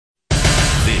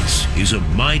is a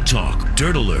My Talk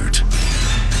Dirt Alert.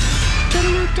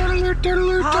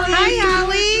 Hi,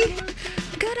 Holly.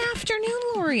 Good afternoon,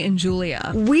 Lori and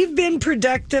Julia. We've been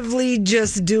productively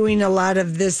just doing a lot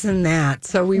of this and that.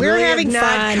 So we're really having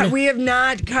fun. We have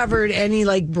not covered any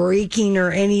breaking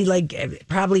or any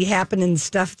probably happening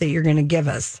stuff that you're going to give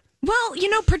us. Well,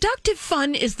 productive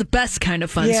fun is the best kind of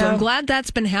fun, so I'm glad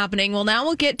that's been happening. Well, now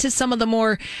we'll get to some of the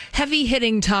more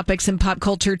heavy-hitting topics in pop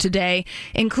culture today,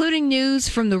 including news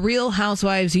from the Real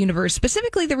Housewives universe,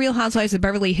 specifically the Real Housewives of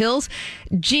Beverly Hills.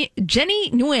 Jenny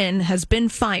Nguyen has been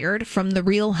fired from the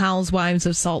Real Housewives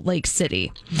of Salt Lake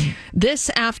City.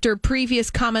 This after previous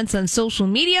comments on social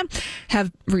media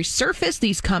have resurfaced,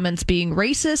 these comments being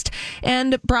racist,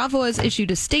 and Bravo has issued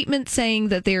a statement saying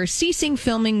that they are ceasing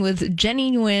filming with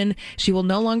Jenny Nguyen. She will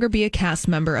no longer be a cast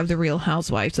member of the Real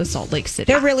Housewives of Salt Lake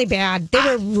City. They're really bad. They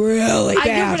were really bad.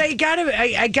 I know, but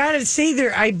I gotta say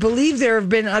I believe there have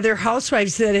been other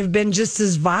housewives that have been just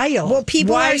as vile. Well,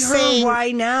 people why are saying,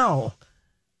 why now?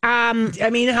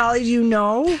 Holly, do you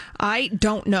know? I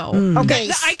don't know.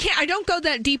 Okay, I don't go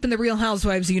that deep in the Real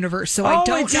Housewives universe, so I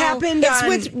don't it's know. happened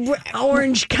with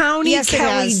Orange County. Yes,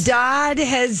 Kelly Dodd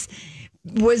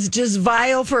was just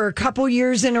vile for a couple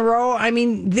years in a row. I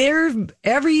mean, Dallas.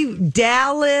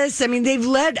 They've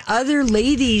let other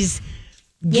ladies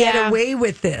get away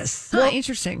with this.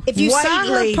 Interesting. If you White saw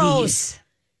her ladies. post,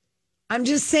 I'm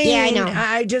just saying. Yeah, I know.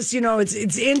 I just,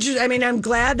 it's interesting. I'm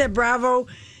glad that Bravo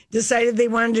decided they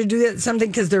wanted to do something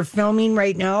because they're filming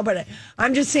right now. But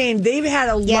I'm just saying they've had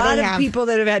a lot of people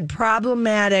that have had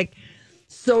problematic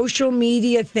social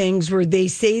media things where they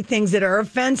say things that are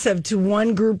offensive to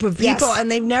one group of people, and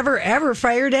they've never ever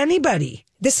fired anybody.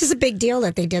 this is a big deal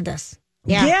that they did this.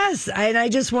 Yeah. Yes, and I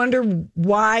just wonder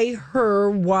why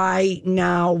her, why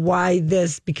now, why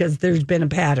this, because there's been a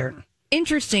pattern.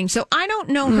 Interesting. So I don't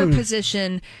know her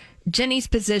position, Jenny's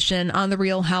position on the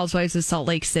Real Housewives of Salt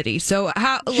Lake City. So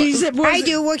how I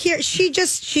do. Well, here she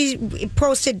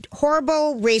posted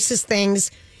horrible racist things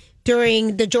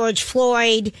during the George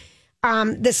Floyd,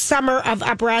 the summer of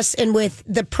unrest, and with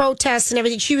the protests and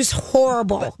everything. She was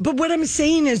horrible. But what I'm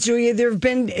saying is, Julia, there's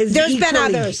been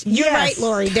others. You're right,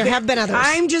 Lori. There have been others.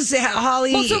 I'm just,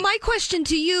 Holly. Well, so my question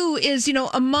to you is,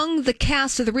 among the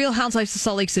cast of the Real Housewives of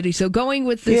Salt Lake City, so going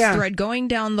with this thread, going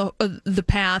down the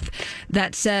path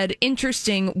that said,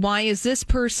 interesting, why is this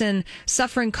person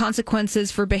suffering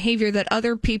consequences for behavior that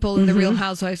other people in the Real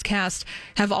Housewives cast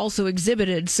have also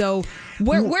exhibited? So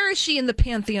where is she in the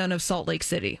pantheon of Salt Lake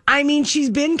City? She's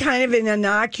been kind of an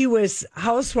innocuous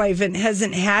housewife and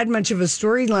hasn't had much of a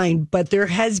storyline, but there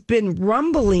has been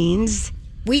rumblings.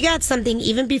 We got something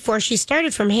even before she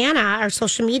started from Hannah, our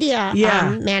social media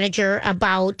manager,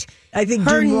 about I think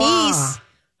her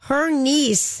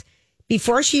niece,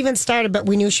 before she even started, but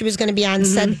we knew she was going to be on,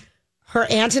 said her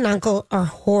aunt and uncle are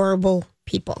horrible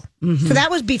people. So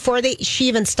that was before she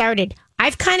even started.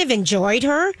 I've kind of enjoyed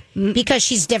her because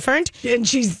she's different. And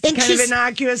she's kind of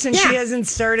innocuous, and she hasn't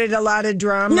started a lot of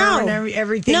drama and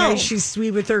everything. No. She's sweet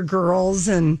with her girls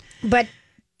and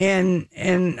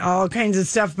all kinds of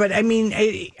stuff. But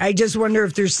I just wonder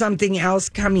if there's something else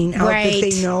coming out that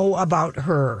they know about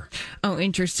her. Oh,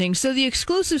 interesting. So the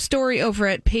exclusive story over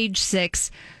at Page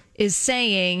 6 is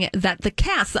saying that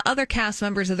the other cast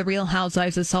members of the Real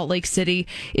Housewives of Salt Lake City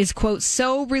is, quote,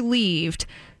 so relieved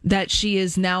that she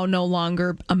is now no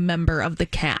longer a member of the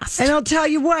cast. And I'll tell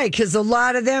you why, because a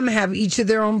lot of them have each of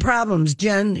their own problems.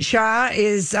 Jen Shah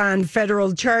is on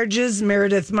federal charges.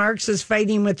 Meredith Marks is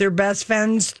fighting with their best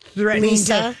friends, threatening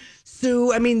to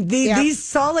sue. These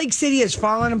Salt Lake City has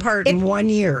fallen apart in 1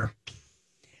 year.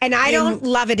 And I don't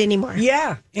love it anymore.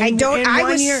 Yeah. I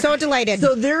was so delighted.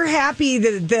 So they're happy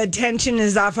that the attention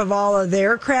is off of all of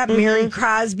their crap. Mary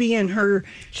Crosby and her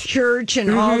church and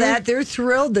all that. They're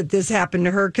thrilled that this happened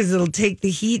to her because it'll take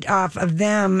the heat off of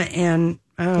them. And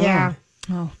oh,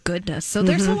 goodness. So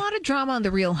there's a lot of drama on the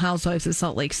Real Housewives of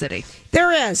Salt Lake City.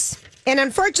 There is. And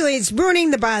unfortunately, it's ruining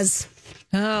the buzz.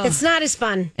 Oh. It's not as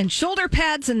fun. And shoulder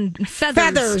pads and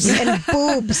feathers. And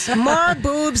boobs. More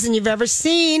boobs than you've ever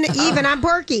seen, even on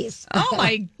Porky's. Oh,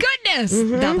 my goodness.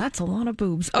 Now, that's a lot of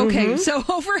boobs. Okay, so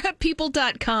over at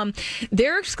People.com,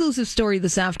 their exclusive story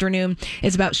this afternoon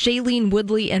is about Shailene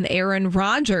Woodley and Aaron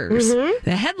Rodgers.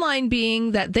 The headline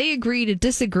being that they agree to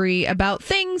disagree about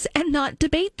things and not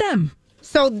debate them.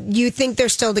 So you think they're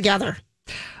still together?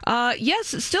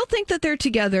 Yes, still think that they're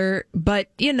together, but,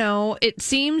 it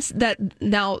seems that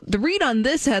now the read on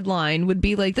this headline would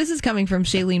be like, this is coming from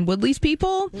Shailene Woodley's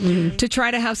people to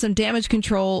try to have some damage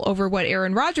control over what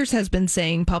Aaron Rodgers has been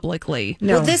saying publicly.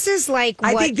 No. Well, this is like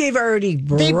I think they've already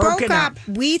broke up.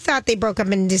 We thought they broke up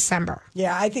in December.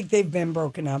 Yeah, I think they've been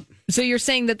broken up. So you're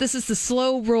saying that this is the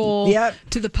slow roll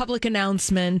to the public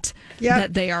announcement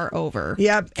that they are over.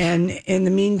 Yep. And in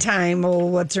the meantime,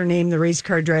 what's her name? The race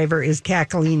car driver is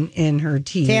cackling in her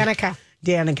teeth.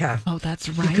 Danica. Oh, that's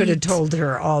right. He could have told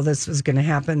her all this was going to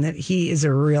happen, that he is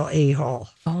a real a-hole.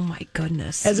 Oh, my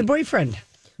goodness. As a boyfriend.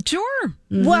 Sure.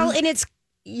 Mm-hmm. Well, and it's,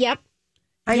 I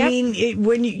mean,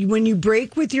 when you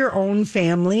break with your own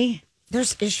family...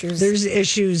 There's issues. There's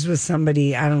issues with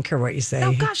somebody. I don't care what you say.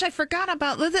 Oh, gosh, I forgot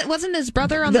about... Wasn't his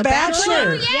brother on The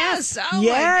Bachelor? Yes. Oh,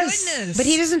 yes. my goodness. But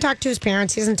he doesn't talk to his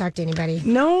parents. He doesn't talk to anybody.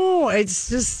 No, it's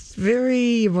just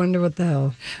very... You wonder what the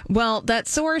hell. Well, that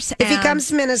source... If he comes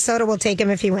to Minnesota, we'll take him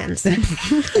if he wins.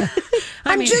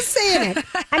 I'm just saying it.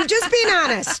 I'm just being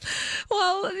honest.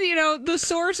 Well, the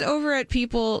source over at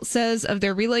People says of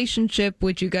their relationship,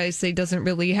 which you guys say doesn't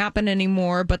really happen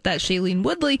anymore, but that Shailene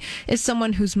Woodley is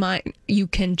someone whose mind you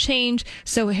can change.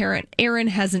 So Aaron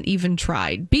hasn't even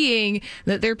tried, being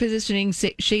that they're positioning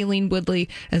Shailene Woodley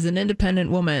as an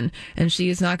independent woman, and she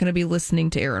is not going to be listening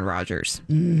to Aaron Rodgers.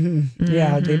 Mm-hmm.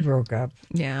 Yeah, they broke up.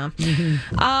 Yeah.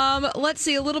 Mm-hmm. Let's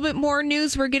see, a little bit more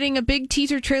news. We're getting a big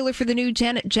teaser trailer for the new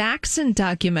Janet Jackson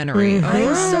documentary. Mm-hmm.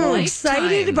 I'm so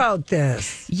excited about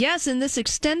this. Yes, in this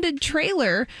extended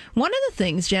trailer, one of the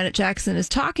things Janet Jackson is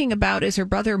talking about is her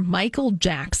brother Michael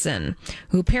Jackson,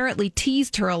 who apparently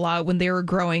teased her a lot when they were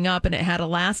growing up, and it had a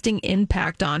lasting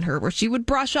impact on her, where she would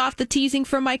brush off the teasing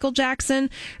from Michael Jackson,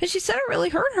 and she said it really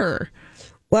hurt her.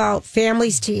 Well,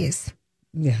 families tease.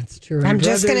 Yeah, it's true. I'm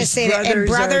just going to say that. And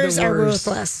brothers are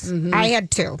ruthless. Mm-hmm. I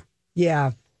had two.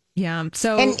 Yeah. Yeah.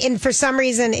 So and for some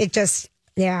reason, it just...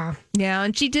 Yeah. Yeah.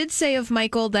 And she did say of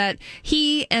Michael that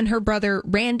he and her brother,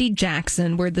 Randy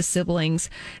Jackson, were the siblings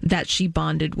that she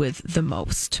bonded with the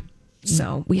most.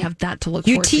 So we have that to look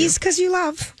forward to. You tease because you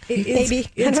love. Maybe.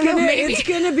 It's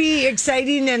going to be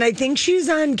exciting. And I think she's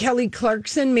on Kelly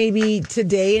Clarkson maybe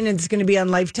today, and it's going to be on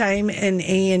Lifetime and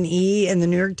A&E. And the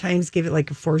New York Times gave it like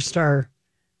a 4-star.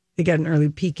 They got an early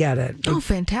peek at it. Oh,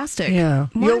 fantastic. Yeah.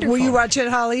 Wonderful. Will you watch it,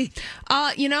 Holly?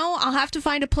 I'll have to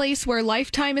find a place where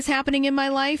Lifetime is happening in my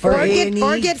life. Or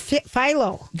get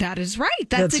Philo. That is right.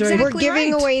 That's exactly right. We're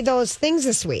giving away those things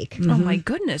this week. Mm-hmm. Oh, my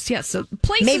goodness. Yes. So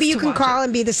places maybe you can call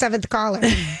and be the 7th caller.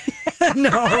 No,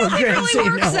 I don't think it really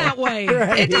works that way.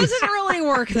 Right. It doesn't really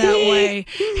work that way.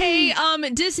 Hey,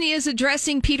 Disney is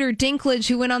addressing Peter Dinklage,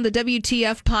 who went on the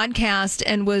WTF podcast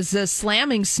and was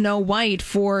slamming Snow White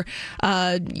for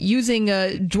using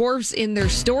dwarves in their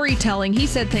storytelling. He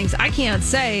said things I can't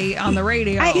say on the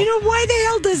radio. Why the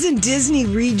hell doesn't Disney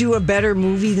redo a better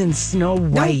movie than Snow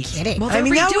White? No kidding. Well, that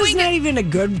was not even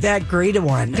that great a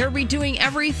one. They're redoing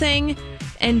everything.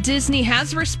 And Disney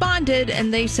has responded,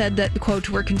 and they said that, quote,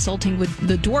 we're consulting with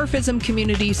the dwarfism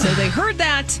community, so they heard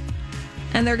that,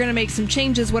 and they're going to make some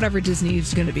changes, whatever Disney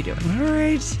is going to be doing. All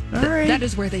right. That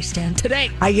is where they stand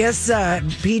today. I guess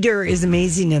Peter is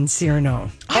amazing in Cyrano.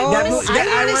 I want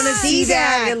to see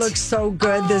that. It looks so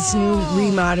good, this new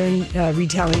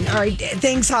retelling. All right,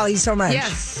 thanks, Holly, so much.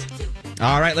 Yes.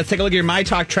 All right, let's take a look at your My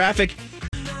Talk traffic.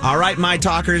 All right, My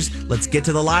Talkers, let's get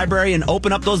to the library and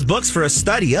open up those books for a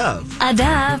study of...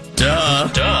 Duh.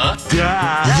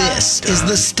 This is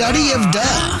the study of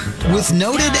duh with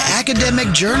noted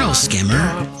academic journal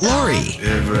skimmer, Lori.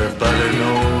 Everybody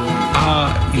knows.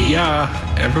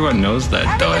 Yeah, everyone knows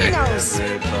that duh.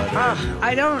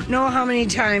 I don't know how many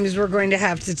times we're going to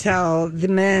have to tell the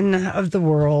men of the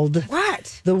world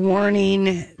the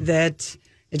warning that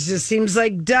it just seems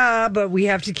like duh, but we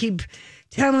have to keep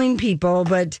telling people,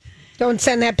 but don't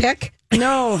send that pic.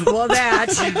 No, well, that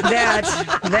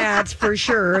for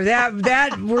sure.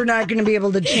 That we're not going to be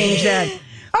able to change that. Okay,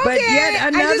 but yet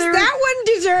another that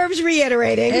one deserves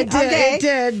reiterating. It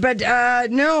did, but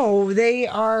no, they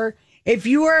are. If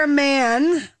you are a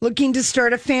man looking to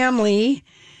start a family,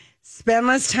 spend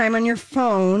less time on your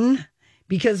phone,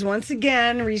 because once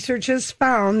again, research has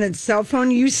found that cell phone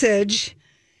usage,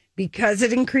 because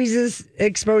it increases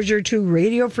exposure to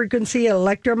radio frequency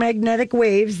electromagnetic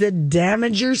waves that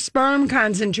damage your sperm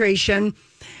concentration.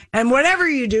 And whatever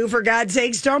you do, for God's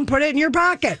sakes, don't put it in your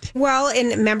pocket. Well, and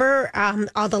remember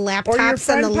all the laptops or your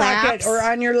front and the pocket laps. Or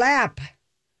on your lap.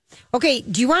 Okay,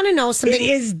 do you want to know something? It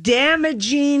is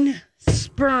damaging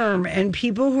sperm. And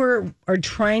people who are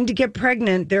trying to get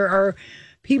pregnant, there are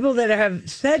people that have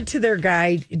said to their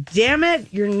guy, damn it,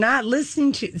 you're not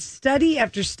listening to study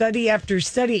after study after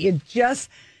study. It just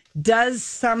does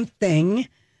something.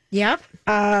 Yep.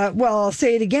 Well, I'll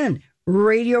say it again.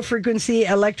 Radio frequency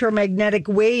electromagnetic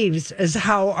waves is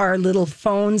how our little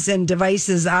phones and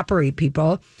devices operate,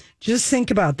 people. Just think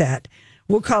about that.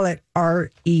 We'll call it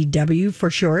REW for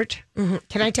short. Mm-hmm.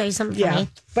 Can I tell you something funny? Yeah.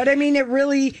 But I mean, it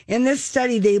really, in this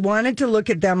study, they wanted to look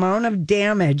at the amount of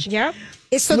damage. Yep.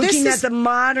 So looking at the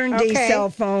modern day cell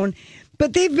phone.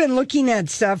 But they've been looking at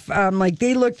stuff like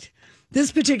they looked,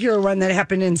 this particular one that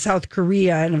happened in South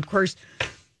Korea. And of course,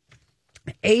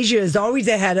 Asia is always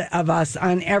ahead of us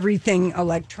on everything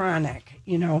electronic,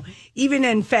 even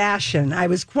in fashion. I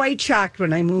was quite shocked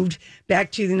when I moved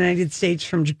back to the United States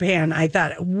from Japan. I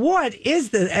thought, what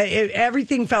is this?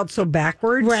 Everything felt so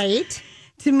backwards. Right.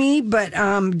 To me, but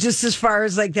just as far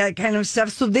as like that kind of stuff.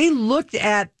 So they looked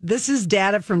at, this is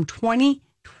data from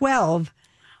 2012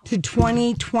 to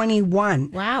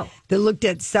 2021. Wow. They looked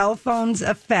at cell phones'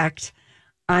 effect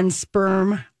on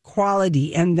sperm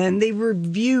quality. And then they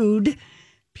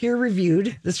peer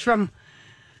reviewed, this from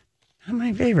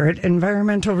my favorite,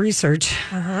 environmental research.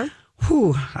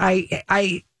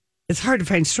 It's hard to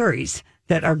find stories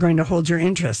that are going to hold your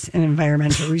interest in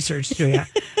environmental research, Julia.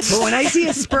 But when I see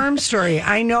a sperm story,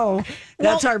 I know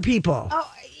that's our people.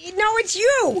 Oh, no, it's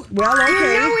you. Well, okay.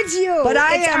 You know it's you. But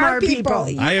I am our people.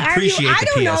 I appreciate the I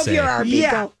don't know if PSA. you're our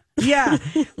people. Yeah.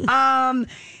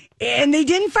 And they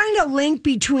didn't find a link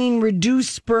between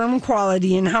reduced sperm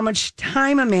quality and how much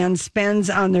time a man spends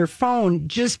on their phone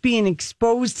just being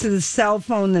exposed to the cell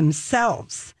phone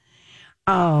themselves.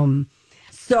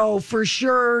 So for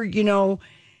sure,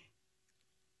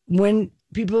 when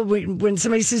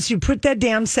somebody says you put that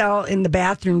damn cell in the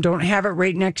bathroom, don't have it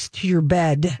right next to your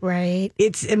bed. Right.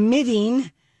 It's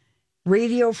emitting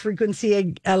radio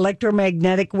frequency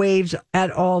electromagnetic waves at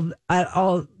all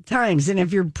times. And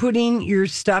if you're putting your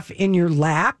stuff in your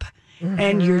lap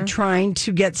and you're trying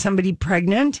to get somebody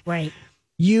pregnant, right,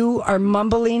 you are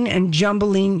mumbling and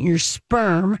jumbling your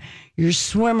sperm, your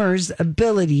swimmer's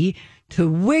ability to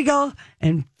wiggle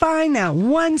and find that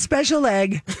one special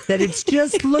egg that it's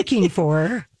just looking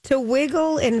for. To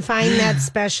wiggle and find that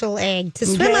special egg to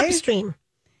swim upstream.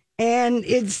 And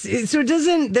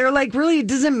they're like, really, it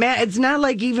doesn't matter. It's not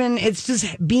like even, it's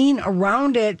just being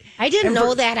around it. I didn't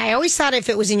know that. I always thought if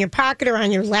it was in your pocket or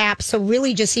on your lap. So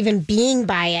really just even being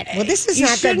by it. Well, this is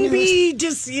not good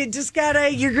news.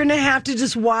 You're going to have to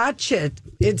just watch it.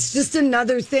 It's just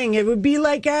another thing. It would be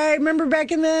like, I remember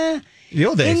back in the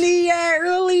old days. In the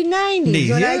early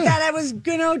 90s when I thought I was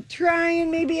going to try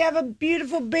and maybe have a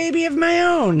beautiful baby of my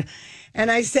own. And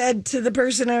I said to the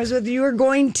person I was with, you are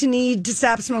going to need to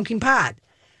stop smoking pot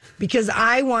because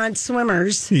I want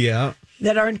swimmers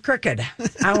that aren't crooked.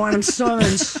 I want them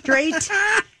swimming straight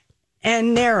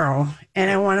and narrow, and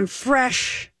I want them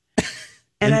fresh.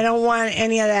 And I don't want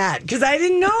any of that because I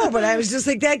didn't know, but I was just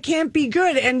like, that can't be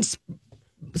good. And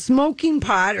smoking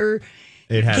pot or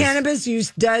cannabis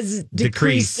use does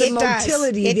decrease the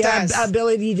motility, the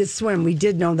ability to swim. We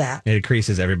did know that. It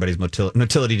decreases everybody's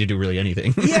motility to do really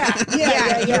anything.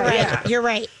 You're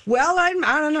right. Well, I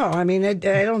don't know. I mean, I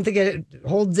don't think it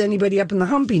holds anybody up in the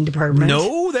humping department.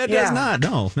 No, that does not.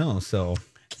 No. So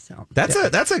that's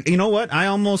a. You know what? I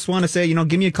almost want to say,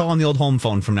 give me a call on the old home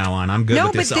phone from now on. I'm good.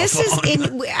 with this cell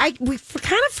phone. We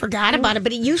kind of forgot about it,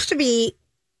 but it used to be.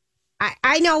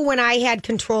 I know when I had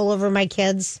control over my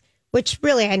kids. Which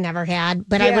really I never had,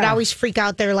 but I would always freak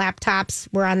out. Their laptops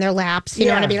were on their laps,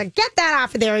 and I'd be like, get that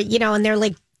off of there, and they're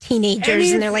like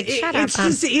teenagers, and they're like, shut up. It's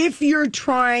just if you're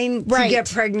trying to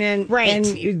get pregnant, and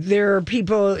there are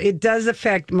people, it does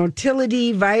affect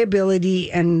motility, viability,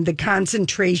 and the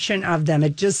concentration of them.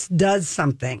 It just does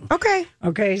something.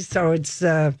 Okay, so it's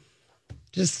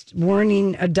just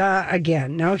warning a duh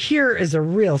again. Now here is a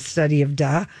real study of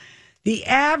duh. The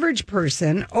average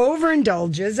person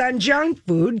overindulges on junk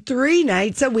food 3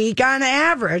 nights a week on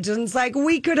average. And it's like,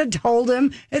 we could have told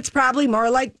him it's probably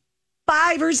more like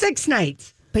 5 or 6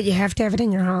 nights. But you have to have it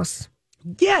in your house.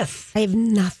 Yes. I have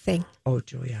nothing. Oh,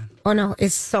 Julia. Oh, no,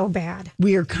 it's so bad.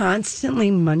 We are constantly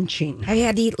munching. I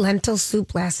had to eat lentil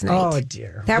soup last night. Oh,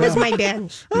 dear. That was my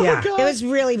binge. Yeah. It was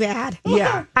really bad.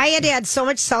 Yeah. I had to add so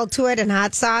much salt to it and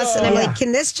hot sauce. And I'm like,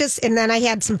 can this just... And then I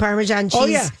had some Parmesan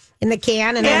cheese in the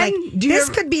can. And I'm like, this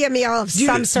could be a meal of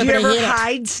some sort. Do you ever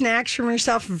hide snacks from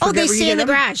yourself? And they stay in the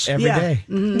garage. Every day.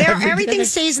 Mm-hmm. Everything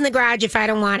stays in the garage if I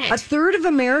don't want it. A third of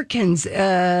Americans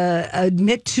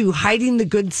admit to hiding the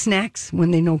good snacks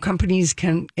when they know companies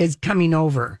is coming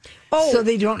over. Oh, so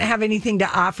they don't have anything to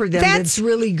offer them that's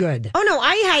really good. Oh, no,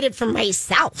 I hide it from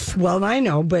myself. Well, I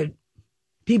know, but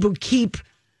people keep...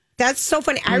 That's so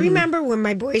funny. I remember when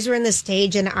my boys were in the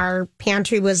stage and our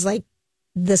pantry was like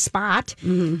the spot.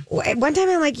 Mm-hmm. One time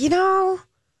I'm like,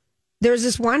 there's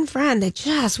this one friend that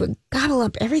just would gobble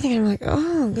up everything. I'm like,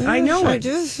 oh, gosh, I know it.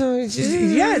 So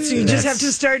you just have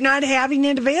to start not having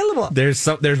it available. There's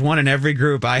one in every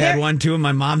group. I had one too, and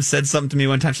my mom said something to me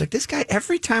one time. She's like, "This guy,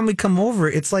 every time we come over,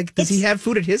 it's like, does he have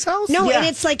food at his house?" No, and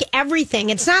it's like everything.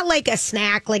 It's not like a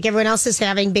snack like everyone else is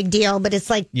having, big deal, but it's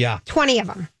like 20 of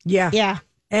them. Yeah.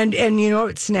 And you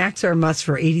know, snacks are a must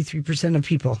for 83% of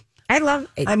people. I love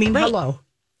it. I mean, hello.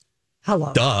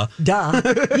 Duh.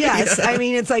 Yes. I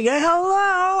mean, it's like,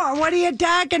 hello, what are you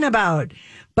talking about?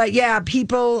 But yeah,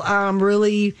 people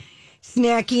really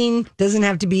snacking doesn't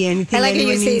have to be anything. I like how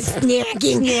you say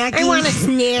snacking. I want a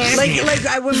snack.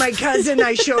 Like when my cousin,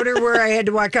 I showed her where I had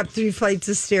to walk up 3 flights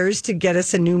of stairs to get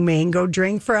us a new mango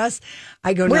drink for us.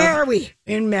 I go, where are we?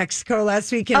 In Mexico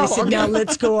last week. And I said, now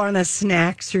let's go on a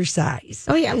snack-exercise.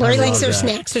 Oh, yeah. Lori likes her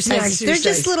snack-exercises. They're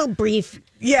just little brief.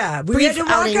 Yeah. We had to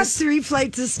walk up 3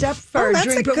 flights of steps for our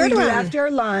drink. But we left our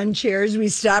lawn chairs. We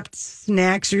stopped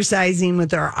snack-exercising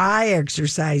with our eye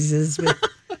exercises,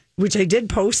 which I did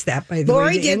post that, by the way.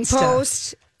 Lori did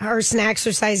post her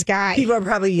snack-exercise guy. People are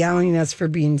probably yelling at us for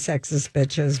being sexist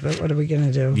bitches, but what are we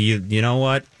going to do? You know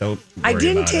what? I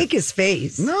didn't take his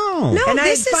face. No. And I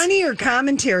had funnier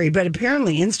commentary, but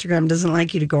apparently Instagram doesn't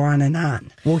like you to go on and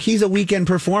on. Well, he's a weekend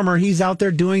performer. He's out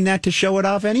there doing that to show it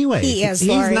off anyway. He is, He's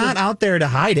Lori. not out there to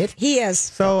hide it. He is.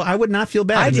 So I would not feel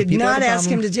bad. I did not ask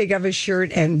him to take off his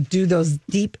shirt and do those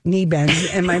deep knee bends.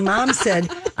 And my mom said,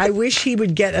 I wish he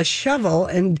would get a shovel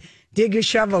and dig a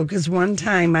shovel, because one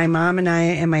time my mom and I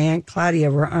and my Aunt Claudia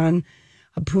were on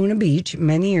Hapuna Beach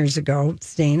many years ago,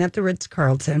 staying at the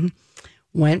Ritz-Carlton,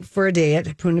 went for a day at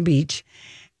Hapuna Beach,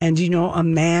 and a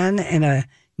man in a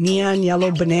neon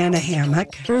yellow banana hammock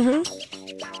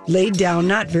laid down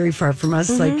not very far from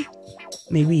us, like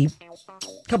maybe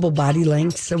a couple body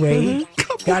lengths away,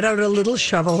 got out a little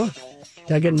shovel,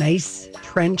 dug a nice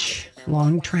trench,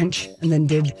 long trench, and then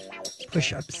did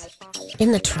push-ups.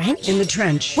 In the trench? In the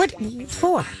trench. What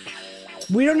for?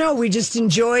 We don't know. We just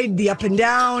enjoyed the up and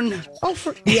down.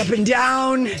 The up and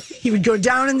down. He would go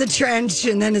down in the trench,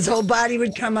 and then his whole body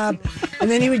would come up,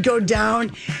 and then he would go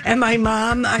down. And my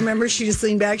mom, I remember she just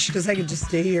leaned back. She goes, I could just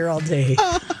stay here all day.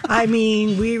 I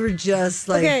mean, we were just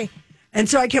like... Okay. And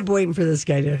so I kept waiting for this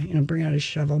guy to, bring out his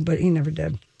shovel, but he never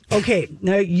did. Okay,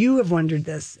 now you have wondered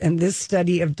this, and this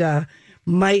study of duh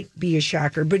might be a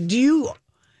shocker, but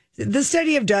the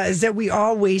study of duh is that we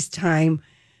all waste time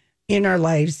in our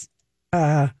lives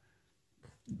by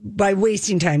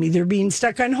wasting time, either being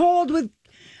stuck on hold with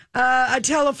a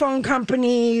telephone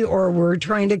company, or we're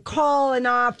trying to call an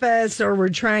office, or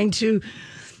we're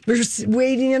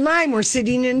waiting in line, we're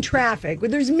sitting in traffic.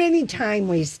 There's many time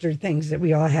waster things that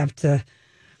we all have to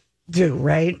do,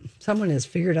 right? Someone has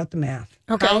figured out the math.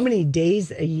 Okay. How many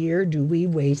days a year do we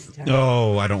waste time?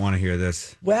 Oh, I don't want to hear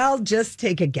this. Well, just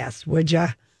take a guess, would ya?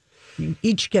 You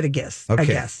each get a guess. Okay. A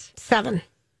guess. 7.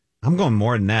 I'm going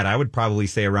more than that. I would probably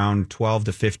say around 12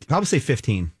 to 15. Probably say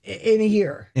 15. In a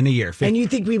year. 15. And you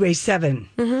think we waste 7.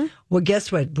 Mm-hmm. Well,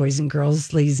 guess what, boys and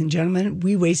girls, ladies and gentlemen?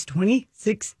 We waste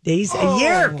 26 days a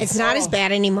year. It's not as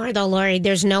bad anymore, though, Lori.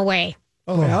 There's no way.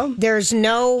 Oh, well, there's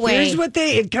no way. Here's what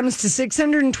it comes to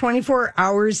 624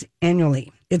 hours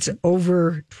annually. It's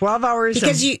over 12 hours.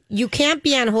 Because you can't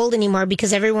be on hold anymore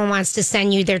because everyone wants to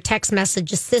send you their text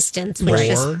message assistance, which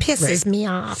just pisses me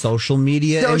off. Social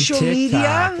media and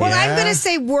TikTok. Well, I'm going to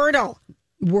say Wordle.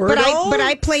 But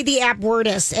I play the app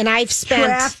Wordus, and I've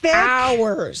spent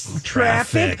hours.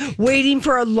 Traffic, waiting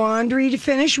for a laundry to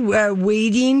finish,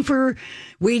 waiting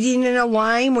in a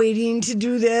line, waiting to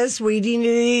do this,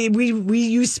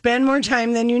 you spend more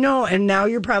time than you know, and now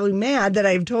you're probably mad that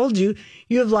I've told you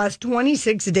have lost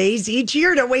 26 days each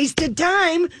year to wasted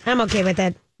time. I'm okay with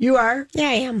that. You are? Yeah,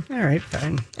 I am. All right,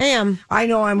 fine. I am. I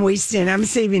know I'm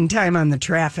saving time on the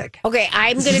traffic. Okay,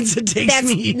 I'm going to...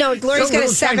 Gloria's got a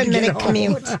 7-minute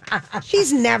commute.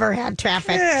 She's never had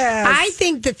traffic. Yes. I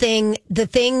think the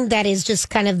thing that is just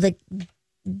kind of the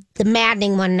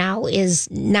maddening one now is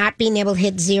not being able to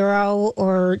hit 0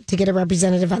 or to get a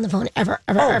representative on the phone ever.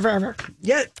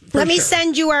 Yeah. Let me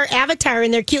send you our avatar in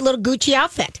their cute little Gucci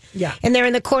outfit. Yeah. And they're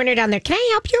in the corner down there. Can I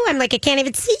help you? I'm like, I can't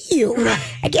even see you.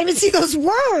 I can't even see those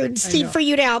words for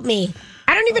you to help me.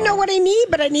 I don't even know what I need,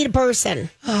 but I need a person.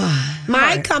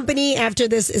 My company after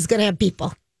this is going to have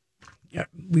people. Yeah,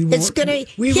 we won't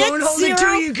hold it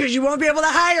to you because you won't be able to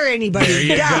hire anybody. There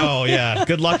you go. Yeah.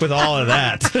 Good luck with all of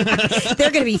that.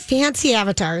 They're going to be fancy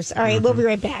avatars. All right, we'll be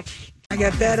right back. I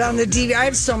got that on the DVR. I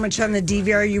have so much on the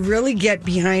DVR. You really get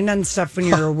behind on stuff when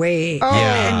you're away.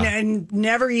 And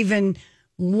never even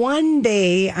one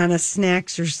day on a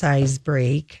snack-exercise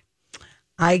break,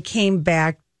 I came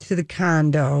back to the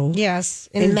condo. Yes,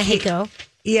 in Mexico.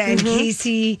 Yeah, and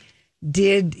Casey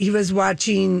he was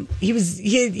watching.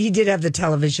 He did have the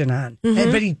television on,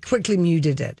 but he quickly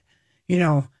muted it. You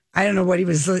know, I don't know what he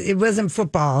was. It wasn't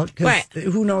football because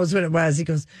who knows what it was. He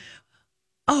goes,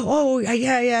 "Oh,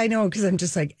 yeah, I know." Because I'm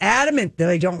just like adamant that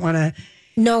I don't want to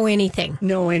know anything.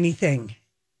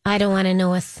 I don't want to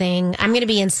know a thing. I'm going to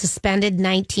be in suspended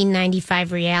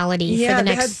 1995 reality for the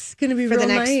next. That's going to be for real the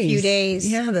next nice. few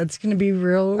days. Yeah, that's going to be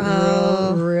real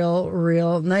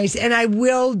nice. And I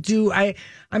will do.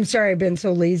 I'm sorry, I've been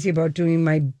so lazy about doing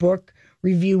my book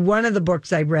review. One of the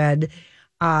books I read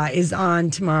is on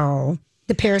tomorrow.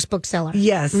 The Paris Bookseller.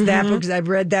 Yes, that book. I've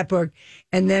read that book,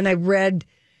 and then I read.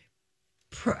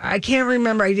 I can't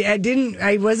remember.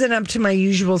 I wasn't up to my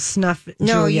usual snuff.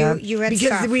 No, Julia, you read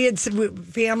because stuff. we had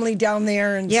family down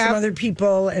there and some other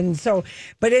people, and so.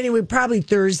 But anyway, probably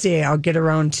Thursday I'll get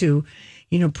around to,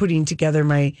 putting together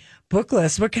my book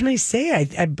list. What can I say?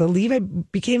 I believe I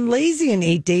became lazy in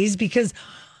 8 days because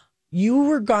you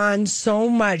were gone so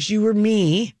much. You were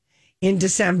me. In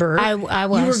December, I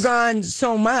was. You were gone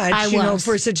so much,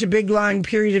 for such a big, long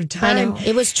period of time. I know.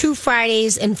 It was 2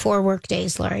 Fridays and 4 work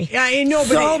days, Lori. Yeah, I know,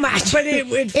 so much. But it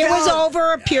was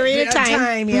over a period of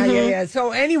time. Yeah.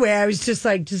 So anyway, I was just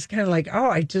kind of like,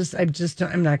 oh,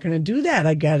 I'm not going to do that.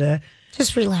 I gotta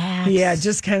just relax. Yeah,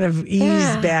 just kind of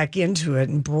ease back into it.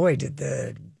 And boy, did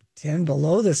the 10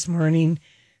 below this morning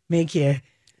make you.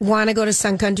 Want to go to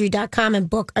suncountry.com and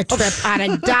book a trip out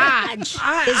of Dodge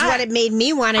is what it made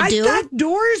me want to do. I thought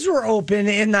doors were open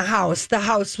in the house. The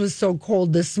house was so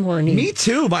cold this morning. Me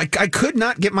too. I could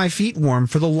not get my feet warm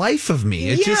for the life of me.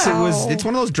 It's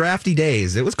one of those drafty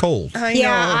days. It was cold. I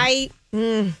know.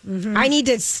 I need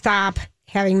to stop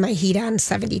having my heat on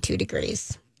 72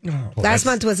 degrees. Last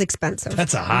month was expensive.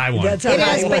 That's a high one. It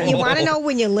is, but you want to know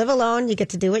when you live alone, you get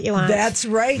to do what you want. That's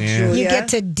right, Julia. You get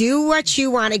to do what you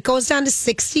want. It goes down to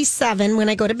 67 when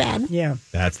I go to bed. Yeah.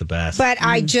 That's the best. But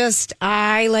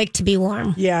I like to be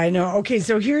warm. Yeah, I know. Okay,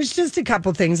 so here's just a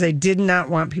couple things I did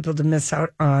not want people to miss out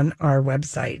on our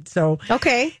website. So,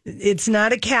 it's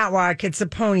not a catwalk, it's a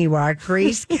pony walk.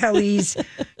 Grace Kelly's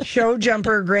show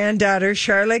jumper granddaughter,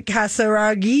 Charlotte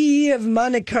Casaraghi of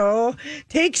Monaco,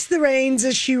 takes the reins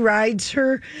as she rides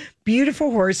her beautiful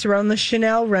horse around the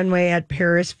Chanel runway at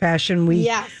Paris Fashion Week.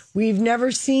 Yes. We've never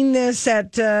seen this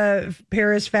at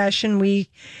Paris Fashion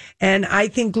Week. And I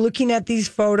think looking at these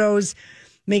photos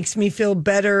makes me feel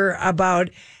better about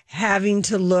having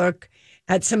to look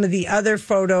at some of the other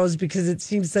photos because it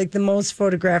seems like the most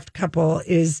photographed couple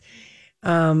is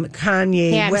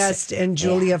Kanye West and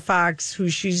Julia Fox, who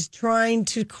she's trying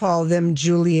to call them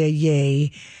Julia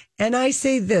Ye. And I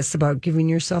say this about giving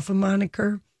yourself a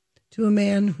moniker to a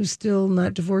man who's still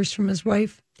not divorced from his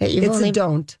wife. A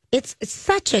don't. It's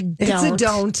such a don't. It's a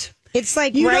don't. It's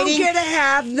like you writing, don't get to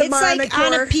have the moniker. It's like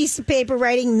on a piece of paper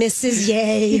writing Mrs.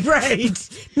 Ye. Right.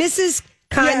 Mrs.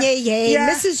 Kanye Ye. Yeah.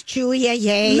 Mrs. Julia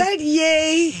Ye. Let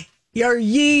Ye or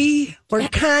Ye or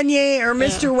Kanye or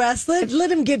Mr. West, let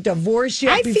him get divorced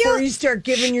yet before you start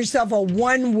giving yourself a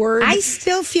one word. I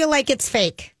still feel like it's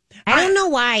fake. I don't know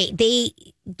why they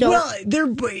don't. Well,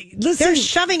 they're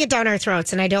shoving it down our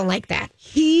throats, and I don't like that.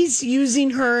 He's using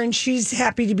her, and she's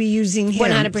happy to be using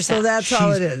him. 100%. So that's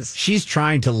all it is. She's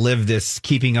trying to live this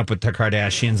keeping up with the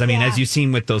Kardashians. I mean, as you've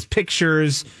seen with those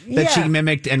pictures that she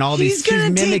mimicked and all these, she's mimicking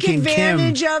Kim. She's going to take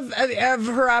advantage of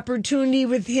her opportunity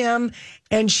with him,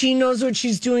 and she knows what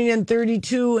she's doing in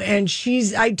 32. And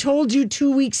I told you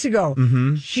 2 weeks ago,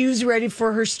 she was ready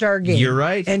for her star game. You're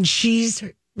right. And she's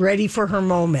ready for her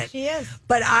moment. She is.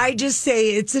 But I just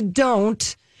say it's a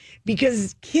don't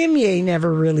because Kim Ye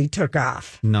never really took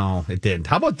off. No, it didn't.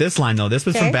 How about this line, though? This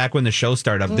was from back when the show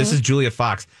started up. This is Julia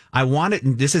Fox.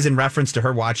 This is in reference to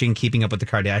her watching Keeping Up with the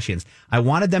Kardashians. I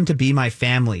wanted them to be my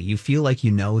family. You feel like you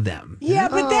know them. Yeah,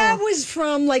 but that was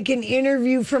from like an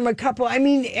interview from a couple. I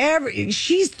mean,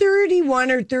 she's 31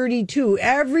 or 32.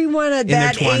 Everyone at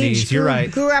that in their 20s, age you're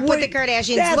right. Grew up with the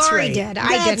Kardashians. Lori did.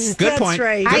 I didn't. Good point.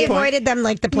 Right. I avoided them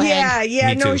like the plague.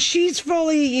 Me too. She's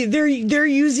fully. They're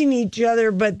using each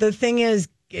other, but the thing is,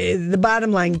 the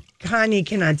bottom line, Kanye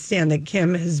cannot stand that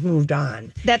Kim has moved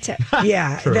on. That's it.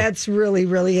 Yeah, that's really,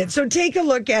 really it. So take a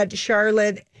look at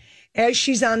Charlotte as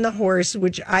she's on the horse,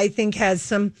 which I think has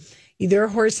some either a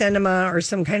horse enema or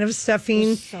some kind of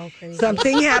stuffing. So crazy.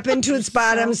 Something happened to its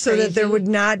bottom so that there would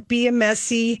not be a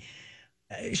messy.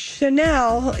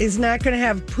 Chanel is not going to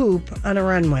have poop on a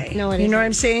runway. No, it You know isn't. what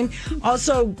I'm saying?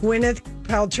 Also, Gwyneth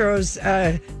Paltrow's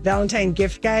Valentine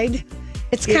gift guide.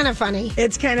 It's kind of funny.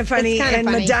 It's kind of funny. It's kinda and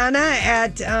funny. Madonna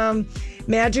at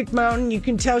Magic Mountain, you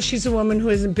can tell she's a woman who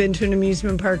hasn't been to an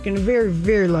amusement park in a very,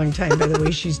 very long time by the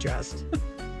way she's dressed.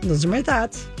 Those are my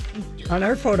thoughts on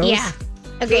our photos. Yeah.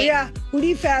 Okay. So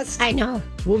Hootie Fest. I know.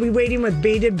 We'll be waiting with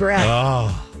bated breath.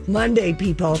 Oh, Monday,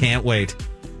 people. can't wait.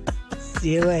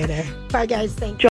 See you later. Bye, guys. Thank you.